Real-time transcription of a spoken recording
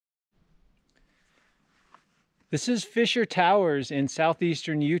This is Fisher Towers in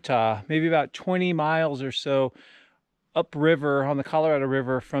southeastern Utah, maybe about 20 miles or so upriver on the Colorado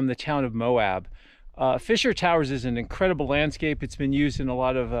River from the town of Moab. Fisher Towers is an incredible landscape. It's been used in a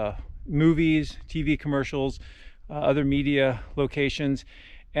lot of movies, TV commercials, other media locations.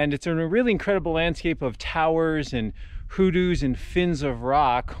 And it's a really incredible landscape of towers and hoodoos and fins of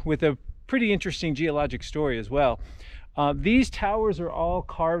rock with a pretty interesting geologic story as well. These towers are all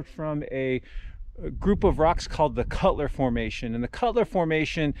carved from a group of rocks called the Cutler Formation. And the Cutler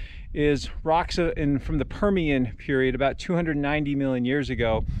Formation is rocks from the Permian period about 290 million years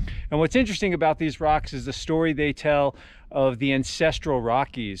ago. And what's interesting about these rocks is the story they tell of the Ancestral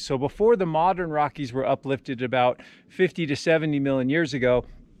Rockies. So before the modern Rockies were uplifted about 50 to 70 million years ago,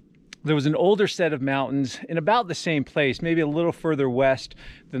 there was an older set of mountains in about the same place, maybe a little further west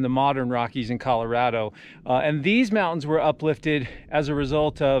than the modern Rockies in Colorado. And these mountains were uplifted as a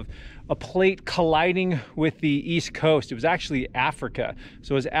result of a plate colliding with the East Coast. It was actually Africa.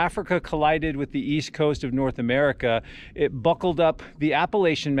 So as Africa collided with the East Coast of North America, it buckled up the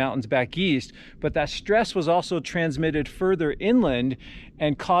Appalachian Mountains back east, but that stress was also transmitted further inland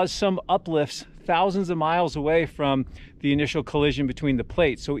and caused some uplifts thousands of miles away from the initial collision between the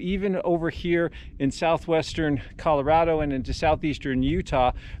plates. So even over here in southwestern Colorado and into southeastern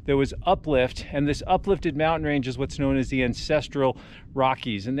Utah, there was uplift, and this uplifted mountain range is what's known as the Ancestral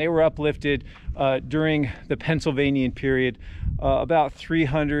Rockies. And they were uplifted during the Pennsylvanian period about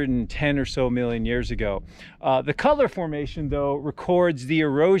 310 or so million years ago. The Cutler Formation, though, records the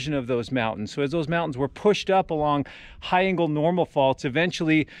erosion of those mountains. So as those mountains were pushed up along high-angle normal faults,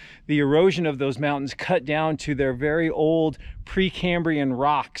 eventually the erosion of those mountains cut down to their very old Precambrian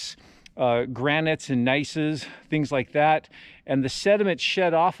rocks, granites and gneisses, things like that. And the sediment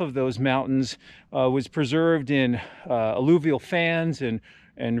shed off of those mountains was preserved in alluvial fans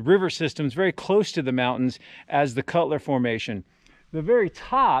and river systems very close to the mountains as the Cutler Formation. The very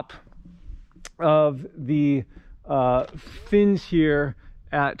top of the fins here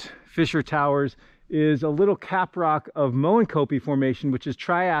at Fisher Towers is a little cap rock of Moenkopi Formation, which is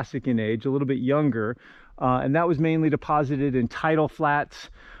Triassic in age, a little bit younger, and that was mainly deposited in tidal flats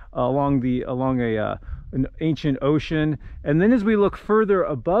along an ancient ocean. And then as we look further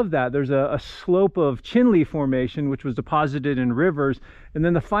above that, there's a slope of Chinle Formation, which was deposited in rivers. And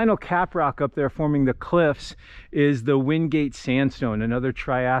then the final cap rock up there forming the cliffs is the Wingate Sandstone, another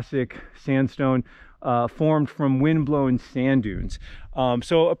Triassic sandstone formed from wind-blown sand dunes.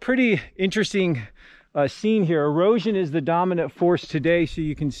 So a pretty interesting scene here. Erosion is the dominant force today. So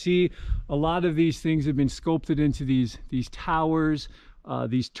you can see a lot of these things have been sculpted into these towers,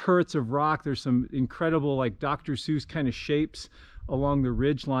 these turrets of rock. There's some incredible, like Dr. Seuss kind of shapes along the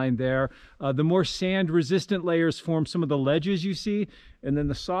ridge line there. The more sand resistant layers form some of the ledges you see, and then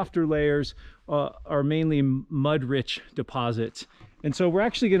the softer layers are mainly mud rich deposits. And so we're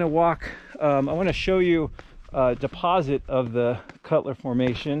actually going to walk, I want to show you a deposit of the Cutler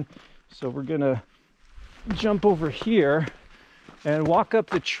Formation. So we're going to jump over here and walk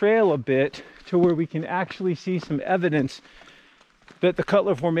up the trail a bit to where we can actually see some evidence that the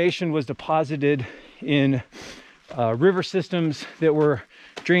Cutler Formation was deposited in river systems that were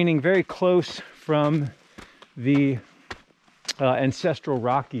draining very close from the Ancestral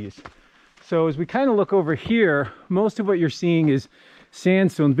Rockies. So as we kind of look over here, most of what you're seeing is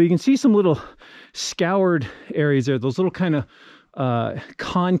sandstones, but you can see some little scoured areas there. Those little kind of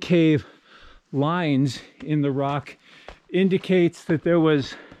concave lines in the rock indicates that there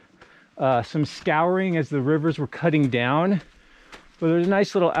was some scouring as the rivers were cutting down. But there's a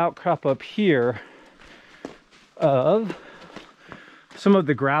nice little outcrop up here of some of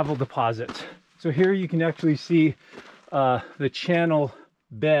the gravel deposits. So here you can actually see the channel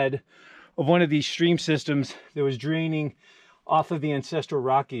bed of one of these stream systems that was draining off of the Ancestral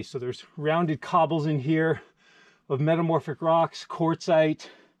Rockies. So there's rounded cobbles in here of metamorphic rocks, quartzite.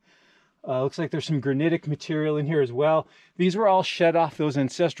 Looks like there's some granitic material in here as well. These were all shed off those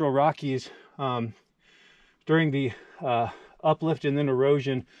Ancestral Rockies during the uplift and then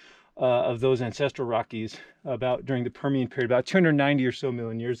erosion of those Ancestral Rockies during the Permian period, about 290 or so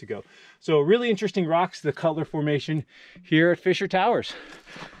million years ago. So really interesting rocks, the Cutler Formation here at Fisher Towers.